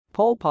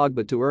Paul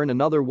Pogba to earn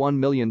another £1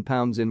 million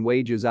in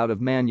wages out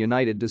of Man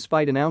United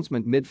despite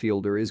announcement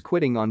midfielder is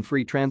quitting on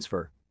free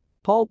transfer.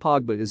 Paul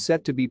Pogba is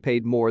set to be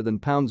paid more than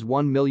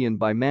 £1 million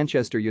by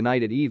Manchester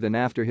United even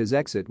after his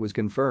exit was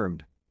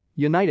confirmed.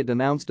 United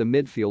announced a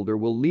midfielder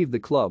will leave the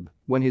club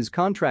when his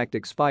contract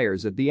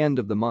expires at the end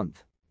of the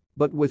month.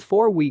 But with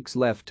 4 weeks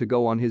left to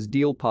go on his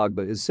deal,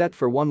 Pogba is set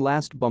for one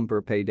last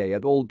bumper payday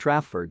at Old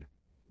Trafford.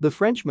 The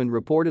Frenchman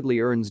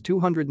reportedly earns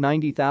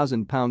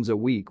 £290,000 a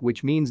week,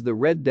 which means the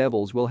Red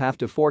Devils will have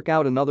to fork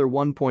out another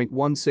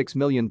 £1.16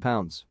 million.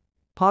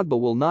 Pogba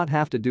will not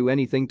have to do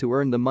anything to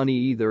earn the money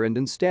either and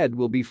instead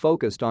will be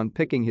focused on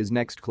picking his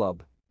next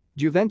club.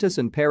 Juventus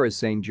and Paris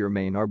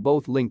Saint-Germain are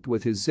both linked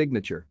with his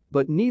signature,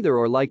 but neither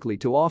are likely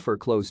to offer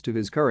close to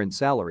his current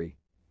salary.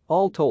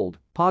 All told,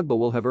 Pogba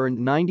will have earned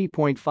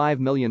 £90.5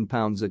 million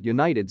at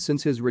United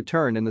since his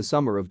return in the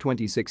summer of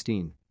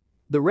 2016.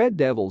 The Red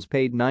Devils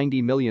paid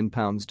 £90 million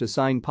to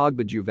sign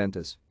Pogba.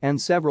 Juventus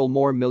and several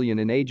more million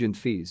in agent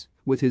fees,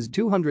 with his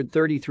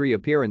 233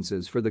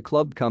 appearances for the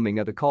club coming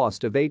at a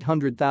cost of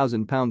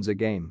 £800,000 a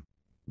game.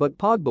 But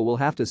Pogba will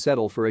have to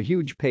settle for a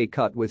huge pay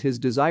cut, with his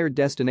desired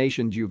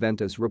destination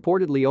Juventus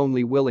reportedly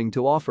only willing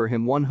to offer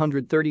him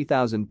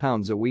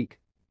 £130,000 a week.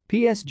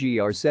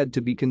 PSG are said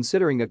to be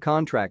considering a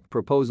contract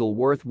proposal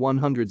worth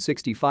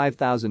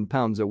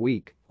 £165,000 a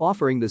week,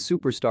 offering the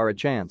superstar a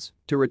chance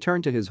to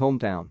return to his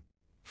hometown.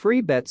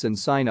 Free bets and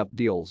sign-up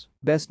deals.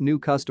 Best new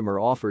customer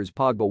offers.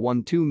 Pogba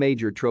won 2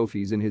 major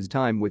trophies in his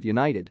time with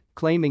United,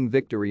 claiming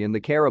victory in the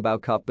Carabao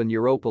Cup and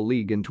Europa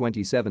League in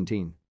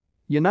 2017.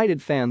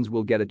 United fans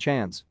will get a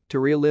chance to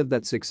relive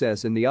that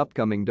success in the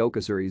upcoming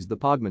docuseries The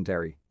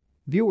Pogmentary.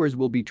 Viewers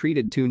will be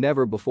treated to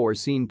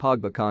never-before-seen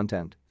Pogba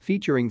content,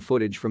 featuring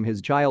footage from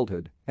his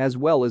childhood, as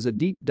well as a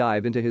deep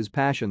dive into his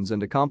passions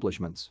and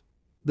accomplishments.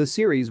 The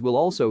series will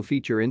also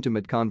feature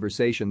intimate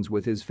conversations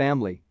with his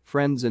family,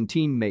 friends and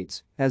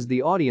teammates as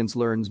the audience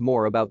learns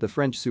more about the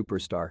French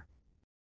superstar.